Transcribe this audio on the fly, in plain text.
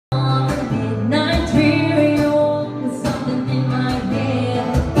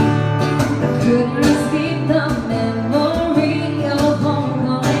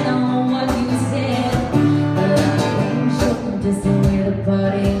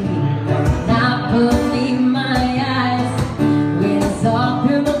Not believe my eyes when I saw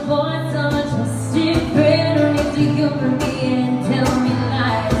through the voice of a trusted friend who needs to humor me and tell me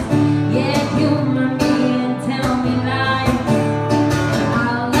lies. Yeah, humor me and tell me lies.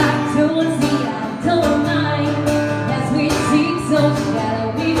 All I do is see, I don't mind. As we seek so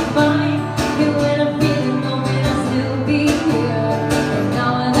shadowy to find. And when I'm feeling low, when I'll still be here. And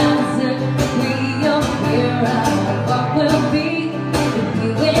now that I'm certain free of fear, I know what will be with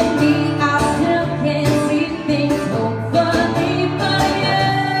you and me. I still can't see things hopefully, but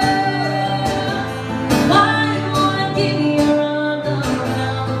yeah. Why you wanna give me a run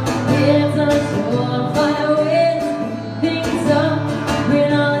around? It's a surefire way to speed things up.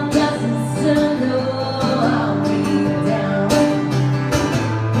 Bring all the justice to know I'll be down.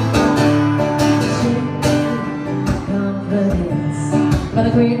 Confidence, but the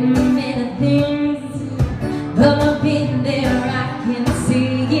great many things. Though I've been there, I can see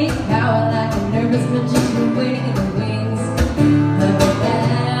it. Cower like a nervous magician waiting in the wings. Of a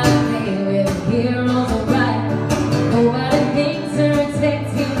bad day where the heroes are right. Nobody thinks or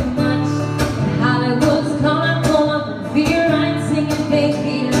expects too much. Hollywood's calling, pull up in fear. I'm singing,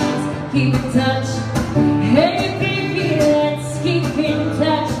 baby, let's keep in touch. Hey, baby, let's keep in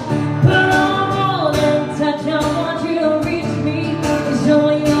touch. Put on more than touch. I want you to reach me and show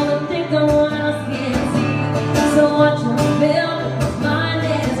me all the things no one else can see. So watch my film, it's mine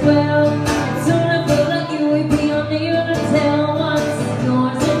as well.